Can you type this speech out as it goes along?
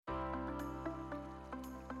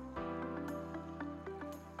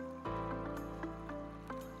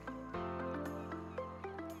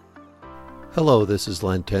Hello, this is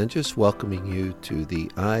Len Tenges welcoming you to the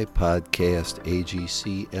iPodcast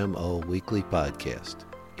AGCMO Weekly Podcast.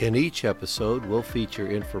 In each episode, we'll feature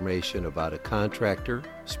information about a contractor,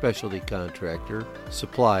 specialty contractor,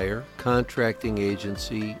 supplier, contracting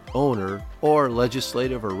agency, owner, or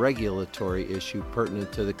legislative or regulatory issue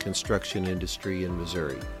pertinent to the construction industry in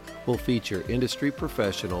Missouri. We'll feature industry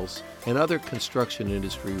professionals and other construction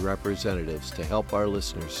industry representatives to help our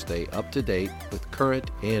listeners stay up to date with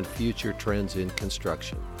current and future trends in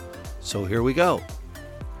construction. So here we go.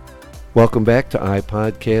 Welcome back to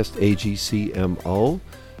iPodcast AGCMO.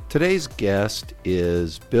 Today's guest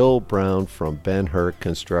is Bill Brown from Ben-Hur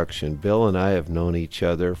Construction. Bill and I have known each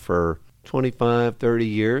other for 25, 30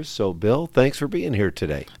 years. So Bill, thanks for being here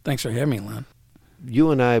today. Thanks for having me, Len.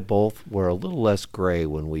 You and I both were a little less gray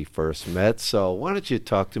when we first met, so why don't you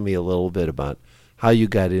talk to me a little bit about how you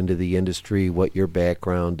got into the industry, what your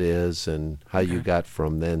background is, and how you got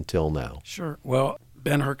from then till now. Sure. Well,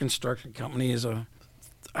 Ben-Hur Construction Company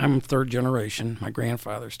I'm third generation. My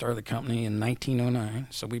grandfather started the company in 1909,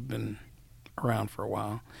 so we've been around for a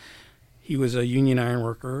while. He was a union iron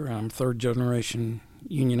worker. I'm third generation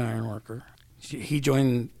union iron worker. He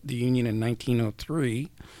joined the union in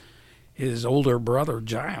 1903. His older brother,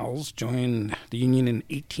 Giles, joined the union in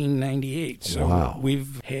 1898. So Wow.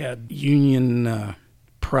 We've had union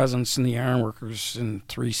presence in the ironworkers in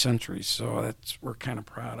 3 centuries. So we're kind of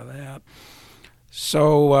proud of that.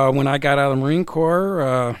 So when I got out of the Marine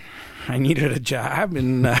Corps, I needed a job,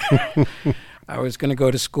 and I was going to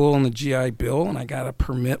go to school on the GI Bill, and I got a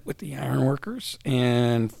permit with the ironworkers,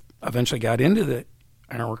 and eventually got into the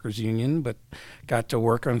ironworkers union, but got to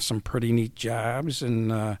work on some pretty neat jobs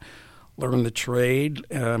and learned the trade,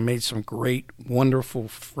 made some great, wonderful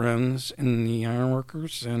friends in the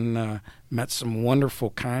ironworkers, and met some wonderful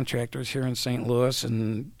contractors here in St. Louis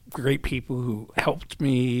and great people who helped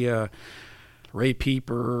me, Ray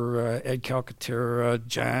Pieper, Ed Calcaterra,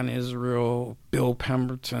 John Israel, Bill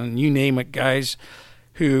Pemberton, you name it, guys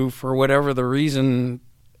who, for whatever the reason,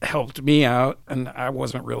 helped me out. And I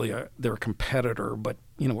wasn't really their competitor, but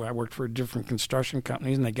I worked for different construction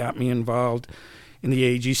companies, and they got me involved in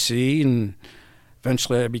the AGC, and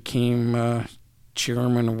eventually I became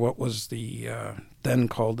chairman of what was the then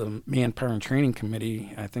called the Manpower and Training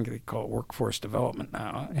Committee. I think they call it Workforce Development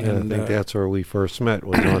now. And I think that's where we first met,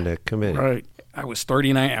 was on that committee. Right. I was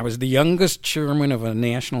 39. I was the youngest chairman of a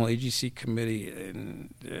national AGC committee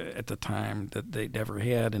at the time that they'd ever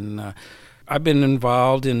had. And I've been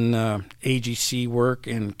involved in AGC work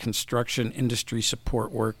and construction industry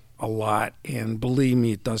support work a lot, and believe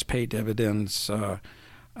me, it does pay dividends.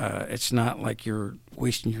 It's not like you're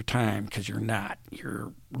wasting your time, because you're not.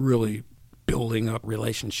 You're really building up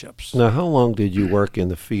relationships. Now, how long did you work in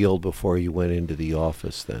the field before you went into the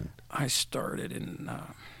office then? I started in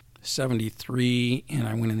 73, and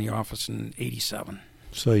I went in the office in 87.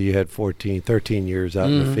 So you had 13 years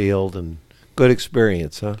out in the field, and good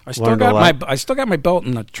experience, huh? I still got my belt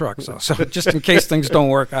in the truck, so just in case things don't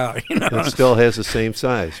work out. It still has the same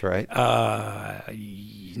size, right?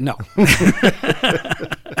 No.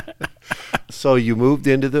 So you moved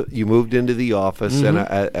into the office, and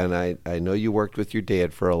I know you worked with your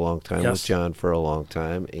dad for a long time, Yes. with John for a long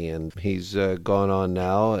time, and he's gone on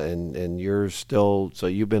now, and you're still. So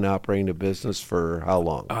you've been operating the business for how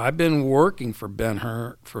long? I've been working for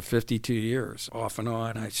Ben-Hur for 52 years, off and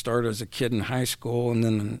on. I started as a kid in high school, and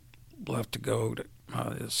then left to go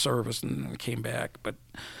to service, and then came back. But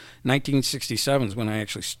 1967 is when I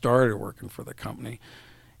actually started working for the company,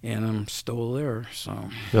 and I'm still there. So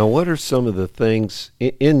now, what are some of the things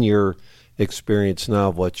in your experience now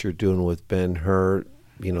of what you're doing with Ben-Hur?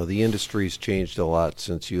 The industry's changed a lot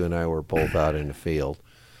since you and I were both out in the field.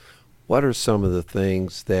 What are some of the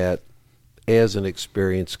things that, as an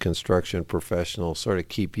experienced construction professional, sort of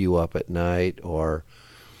keep you up at night, or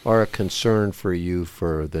are a concern for you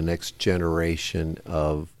for the next generation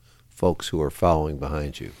of folks who are following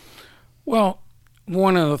behind you? Well,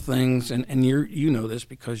 one of the things, and you know this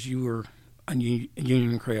because you were a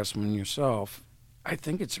union craftsman yourself, I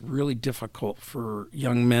think it's really difficult for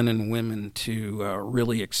young men and women to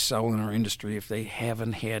really excel in our industry if they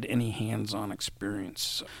haven't had any hands-on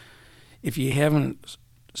experience. If you haven't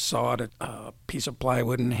sawed a piece of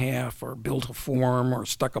plywood in half, or built a form, or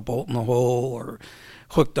stuck a bolt in the hole, or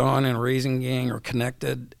hooked on in a raising gang, or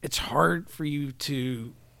connected, it's hard for you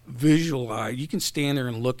to visualize. You can stand there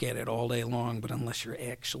and look at it all day long, but unless you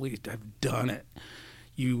actually have done it,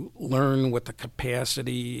 you learn what the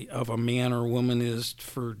capacity of a man or woman is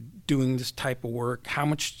for doing this type of work. How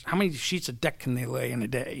many sheets of deck can they lay in a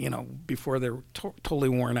day, before they're totally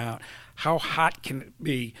worn out? How hot can it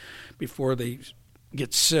be before they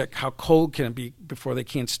get sick? How cold can it be before they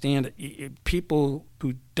can't stand it? People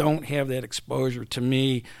who don't have that exposure, to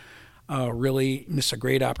me, really miss a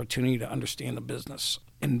great opportunity to understand the business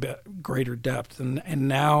in greater depth. And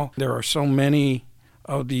now there are so many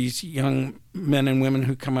of these young men and women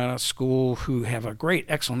who come out of school who have a great,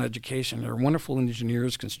 excellent education. They're wonderful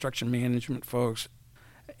engineers, construction management folks,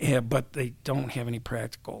 but they don't have any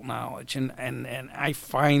practical knowledge. And I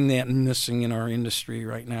find that missing in our industry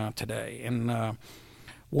right now today. And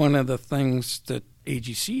one of the things that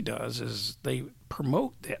AGC does is they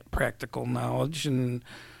promote that practical knowledge and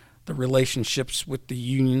the relationships with the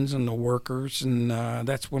unions and the workers, and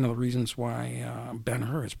that's one of the reasons why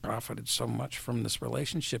Ben-Hur has profited so much from this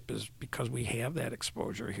relationship, is because we have that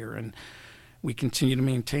exposure here, and we continue to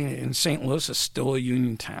maintain it. And St. Louis is still a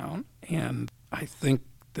union town, and I think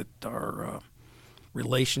that our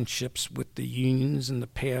relationships with the unions in the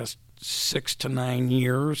past 6 to 9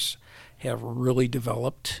 years have really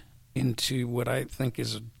developed into what I think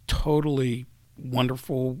is a totally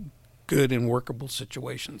wonderful, good and workable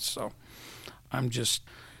situations. So I'm just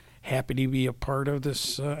happy to be a part of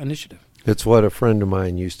this initiative. It's what a friend of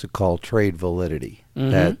mine used to call trade validity.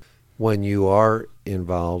 Mm-hmm. That when you are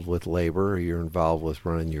involved with labor, or you're involved with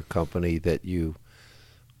running your company, that you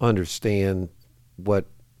understand what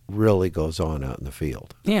really goes on out in the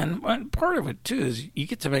field. Yeah, and part of it, too, is you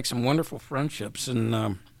get to make some wonderful friendships.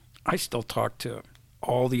 And I still talk to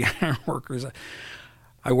all the iron workers.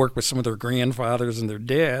 I work with some of their grandfathers and their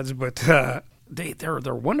dads, but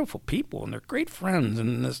they're wonderful people and they're great friends.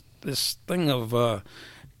 And this thing of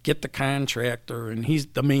get the contractor and he's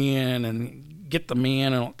the man and get the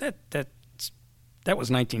man, and that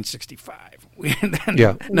was 1965.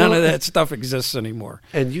 None of that stuff exists anymore.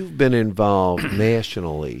 And you've been involved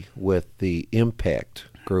nationally with the Impact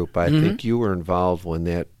Group. I think you were involved when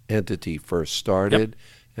that entity first started,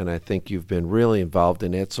 and I think you've been really involved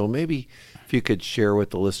in that. So maybe if you could share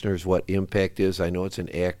with the listeners what Impact is. I know it's an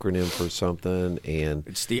acronym for something. And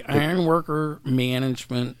it's the Iron Worker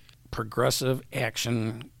Management Progressive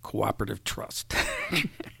Action Cooperative Trust.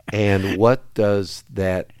 And what does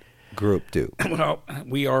that group do? Well,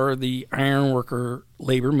 we are the Iron Worker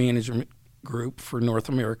Labor Management Group for North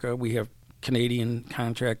America. We have Canadian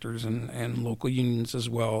contractors and local unions as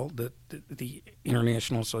well that the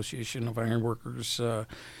International Association of Iron Workers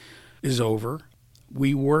is over.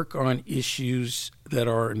 We work on issues that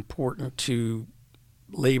are important to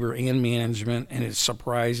labor and management, and it's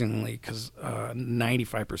surprisingly, because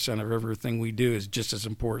 95% of everything we do is just as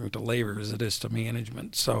important to labor as it is to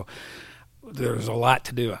management. So there's a lot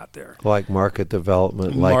to do out there. Like market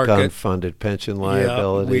development, like unfunded pension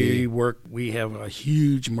liability. Yeah, we have a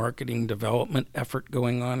huge marketing development effort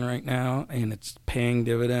going on right now, and it's paying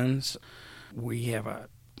dividends. We have a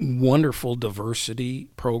wonderful diversity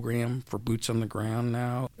program for boots on the ground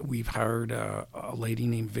now. We've hired a lady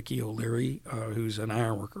named Vicki O'Leary, who's an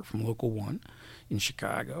iron worker from Local 1 in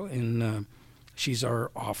Chicago, and she's our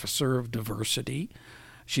officer of diversity.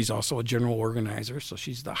 She's also a general organizer, so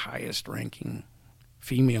she's the highest-ranking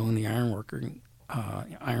female in the Iron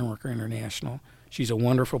Worker International. She's a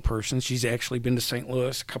wonderful person. She's actually been to St.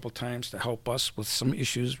 Louis a couple times to help us with some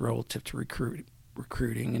issues relative to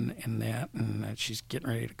recruiting and that, and she's getting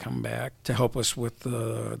ready to come back to help us with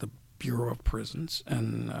the Bureau of Prisons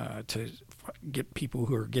and to get people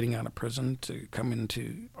who are getting out of prison to come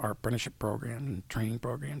into our apprenticeship program and training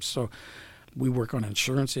programs. So we work on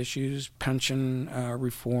insurance issues, pension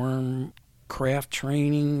reform, craft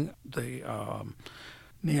training. The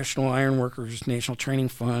National Iron Workers National Training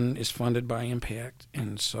Fund is funded by Impact,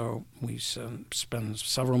 and so we spend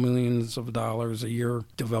several millions of dollars a year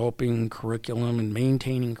developing curriculum and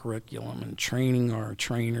maintaining curriculum and training our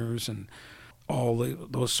trainers and all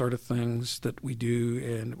those sort of things that we do,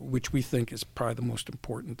 and which we think is probably the most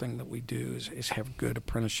important thing that we do is have good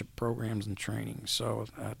apprenticeship programs and training. So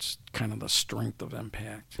that's kind of the strength of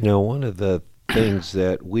Impact. Now, one of the things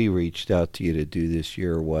that we reached out to you to do this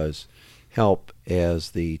year was help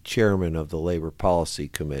as the chairman of the Labor Policy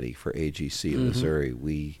Committee for AGC of Missouri.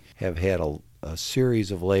 We have had a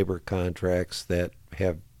series of labor contracts that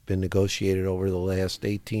have been negotiated over the last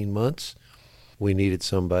 18 months. We needed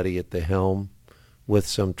somebody at the helm with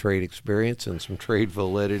some trade experience and some trade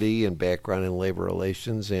validity and background in labor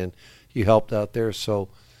relations, and you helped out there. So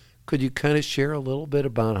could you kind of share a little bit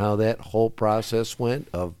about how that whole process went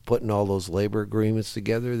of putting all those labor agreements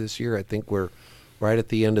together this year? I think we're right at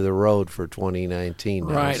the end of the road for 2019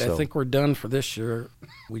 now. Right, so I think we're done for this year.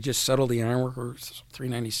 We just settled the Iron Workers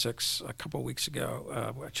 396 a couple of weeks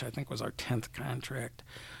ago, which I think was our 10th contract.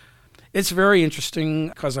 It's very interesting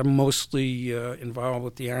because I'm mostly involved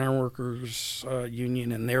with the Ironworkers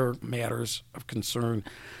Union and their matters of concern.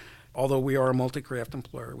 Although we are a multi-craft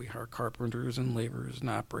employer, we hire carpenters and laborers and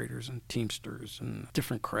operators and teamsters and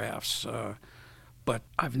different crafts. But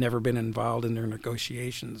I've never been involved in their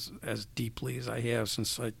negotiations as deeply as I have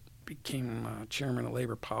since I became chairman of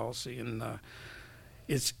labor policy. And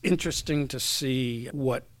it's interesting to see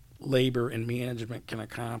what labor and management can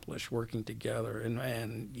accomplish working together.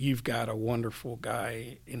 And you've got a wonderful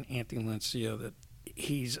guy in Anthony Lancia that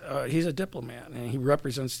he's a diplomat, and he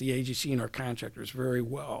represents the AGC and our contractors very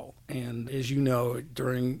well. And as you know,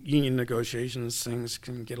 during union negotiations, things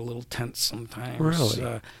can get a little tense sometimes.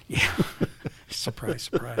 Really? Yeah. Surprise,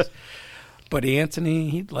 surprise. But Anthony,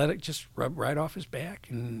 he'd let it just rub right off his back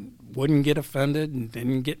and wouldn't get offended and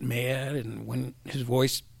didn't get mad, and when his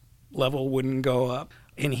voice level wouldn't go up.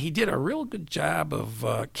 And he did a real good job of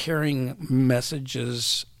carrying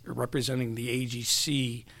messages representing the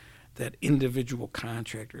AGC that individual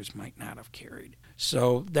contractors might not have carried.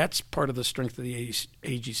 So that's part of the strength of the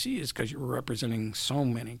AGC, is because you're representing so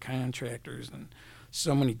many contractors and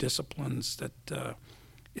so many disciplines that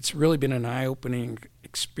it's really been an eye-opening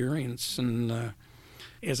experience. And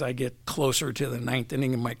as I get closer to the ninth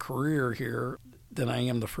inning of my career here than I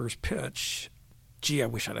am the first pitch, gee, I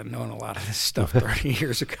wish I'd have known a lot of this stuff 30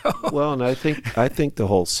 years ago. Well, and I think the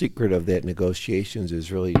whole secret of that negotiations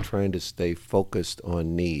is really trying to stay focused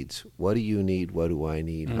on needs. What do you need? What do I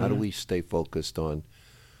need? Mm-hmm. How do we stay focused on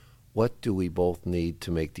what do we both need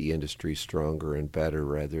to make the industry stronger and better,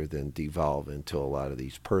 rather than devolve into a lot of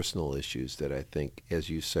these personal issues that I think, as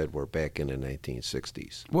you said, were back in the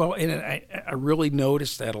 1960s. Well, and I really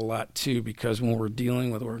noticed that a lot, too, because when we're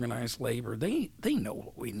dealing with organized labor, they know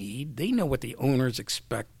what we need. They know what the owners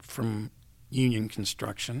expect from union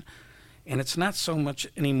construction. And it's not so much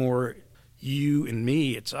anymore you and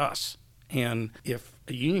me, it's us. And if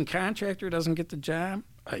a union contractor doesn't get the job,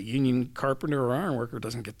 a union carpenter or ironworker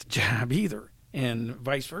doesn't get the job either, and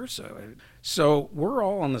vice versa. So we're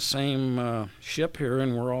all on the same ship here,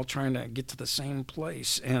 and we're all trying to get to the same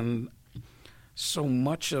place. And so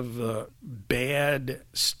much of the bad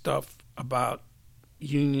stuff about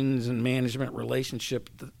unions and management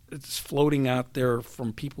relationship that's floating out there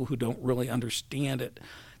from people who don't really understand it,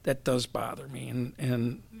 that does bother me.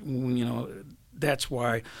 And you know, that's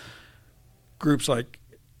why groups like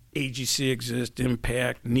AGC exist,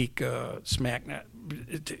 Impact, NECA, SMACNet,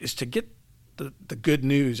 is to get the good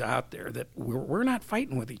news out there that we're not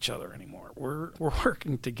fighting with each other anymore. We're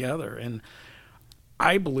working together. And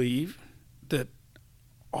I believe that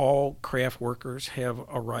all craft workers have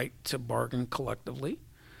a right to bargain collectively.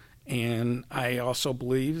 And I also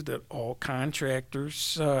believe that all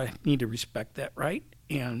contractors need to respect that right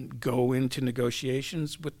and go into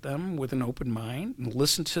negotiations with them with an open mind and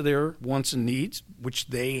listen to their wants and needs, which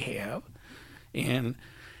they have. And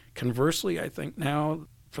conversely, I think now,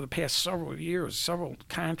 for the past several years, several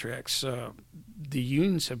contracts, the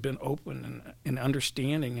unions have been open and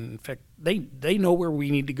understanding. And in fact, they know where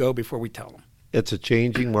we need to go before we tell them. It's a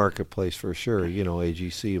changing marketplace for sure. You know,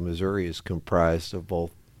 AGC in Missouri is comprised of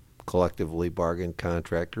both collectively bargained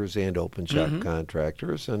contractors and open shop mm-hmm.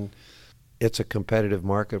 contractors, and it's a competitive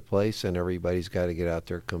marketplace, and everybody's got to get out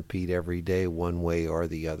there, compete every day one way or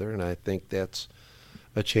the other. And I think that's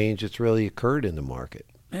a change that's really occurred in the market.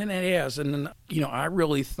 And it has. And, you know, I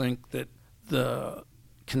really think that the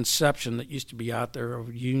conception that used to be out there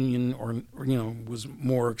of union or you know, was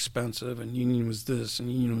more expensive, and union was this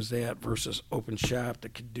and union was that, versus open shop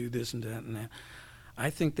that could do this and that and that, I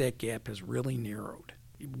think that gap has really narrowed.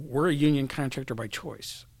 We're a union contractor by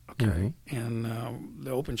choice. Okay, mm-hmm. And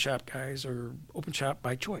the open shop guys are open shop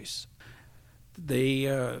by choice.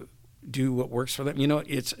 They do what works for them. You know,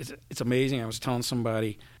 it's amazing. I was telling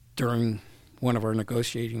somebody during one of our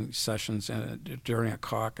negotiating sessions during a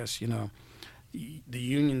caucus, you know, the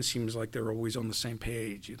union seems like they're always on the same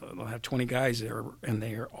page. You know, they'll have 20 guys there, and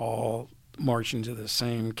they are all marching to the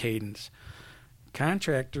same cadence.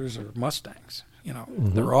 Contractors are Mustangs. You know,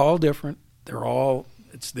 mm-hmm. They're all different. They're all.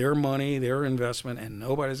 It's their money, their investment, and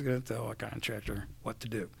nobody's going to tell a contractor what to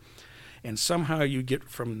do. And somehow you get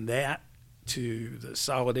from that to the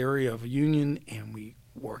solidarity of a union, and we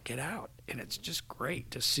work it out. And it's just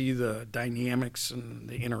great to see the dynamics and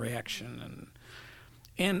the interaction.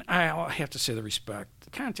 And I have to say the respect. The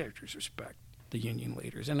contractors respect the union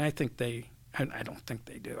leaders, and I think I don't think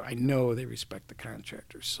they do. I know they respect the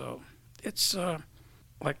contractors. So it's,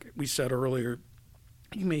 like we said earlier,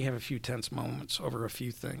 you may have a few tense moments over a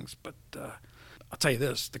few things, but I'll tell you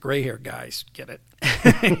this, the gray-haired guys get it.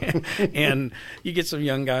 And you get some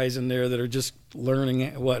young guys in there that are just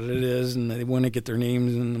learning what it is, and they want to get their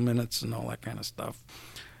names in the minutes and all that kind of stuff.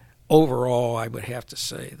 Overall, I would have to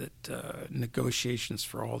say that negotiations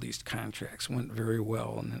for all these contracts went very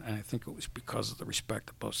well, and I think it was because of the respect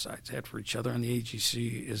that both sides had for each other, and the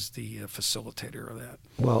AGC is the facilitator of that.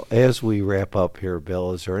 Well, as we wrap up here,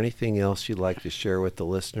 Bill, is there anything else you'd like to share with the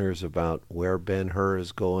listeners about where Ben-Hur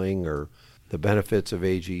is going, or the benefits of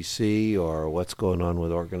AGC, or what's going on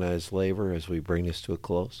with organized labor as we bring this to a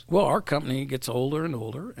close? Well, our company gets older and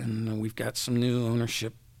older, and we've got some new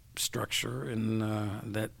ownership structure, and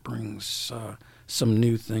that brings some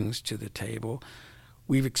new things to the table.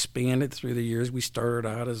 We've expanded through the years. We started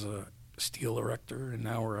out as a steel erector, and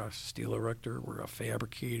now we're a steel erector. We're a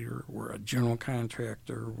fabricator. We're a general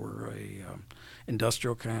contractor. We're a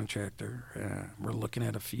industrial contractor. We're looking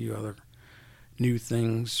at a few other new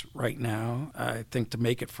things right now. I think to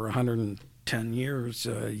make it for 110 years,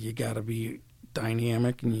 you got to be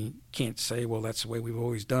dynamic, and you can't say, well, that's the way we've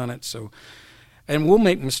always done it. So. And we'll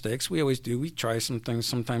make mistakes. We always do. We try some things.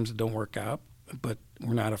 Sometimes it don't work out, but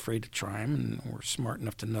we're not afraid to try them, and we're smart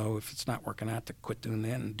enough to know if it's not working out to quit doing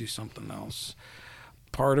that and do something else.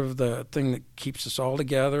 Part of the thing that keeps us all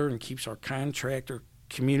together and keeps our contractor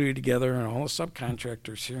community together and all the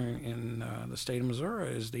subcontractors here in the state of Missouri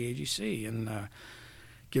is the AGC, and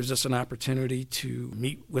gives us an opportunity to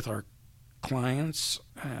meet with our clients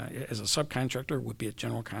as a subcontractor, would be a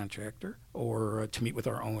general contractor, or to meet with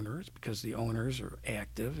our owners, because the owners are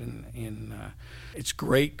active, and it's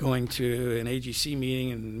great going to an AGC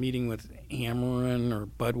meeting and meeting with Ameren or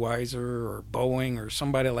Budweiser or Boeing or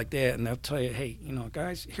somebody like that, and they'll tell you, hey,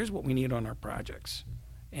 guys, here's what we need on our projects,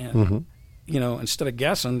 and instead of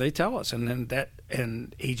guessing, they tell us, and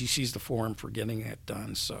AGC is the forum for getting that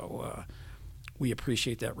done. So we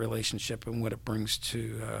appreciate that relationship and what it brings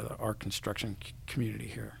to our construction community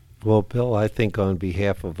here. Well, Bill, I think on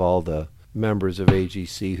behalf of all the members of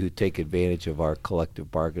AGC who take advantage of our collective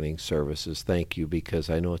bargaining services, thank you, because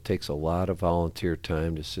I know it takes a lot of volunteer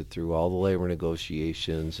time to sit through all the labor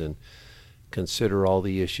negotiations and consider all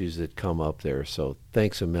the issues that come up there. So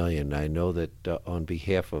thanks a million. I know that on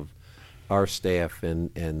behalf of our staff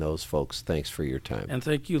and those folks, thanks for your time. And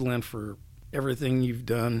thank you, Lynn, for everything you've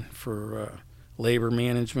done for labor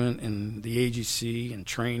management and the AGC and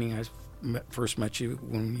training. I first met you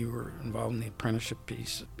when you were involved in the apprenticeship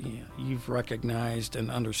piece. You've recognized and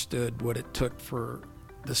understood what it took for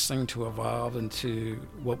this thing to evolve into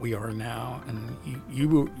what we are now, and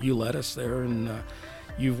you led us there, and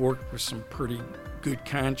you've worked with some pretty good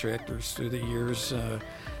contractors through the years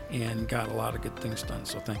and got a lot of good things done,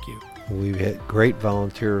 so thank you. We've had great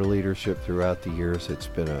volunteer leadership throughout the years. It's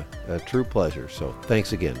been a true pleasure, so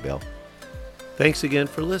thanks again, Bill. Thanks again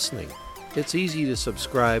for listening. It's easy to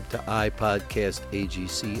subscribe to iPodcast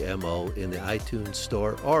AGCMO in the iTunes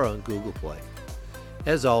Store or on Google Play.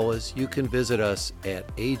 As always, you can visit us at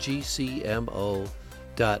agcmo.org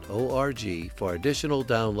for additional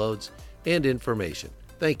downloads and information.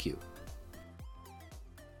 Thank you.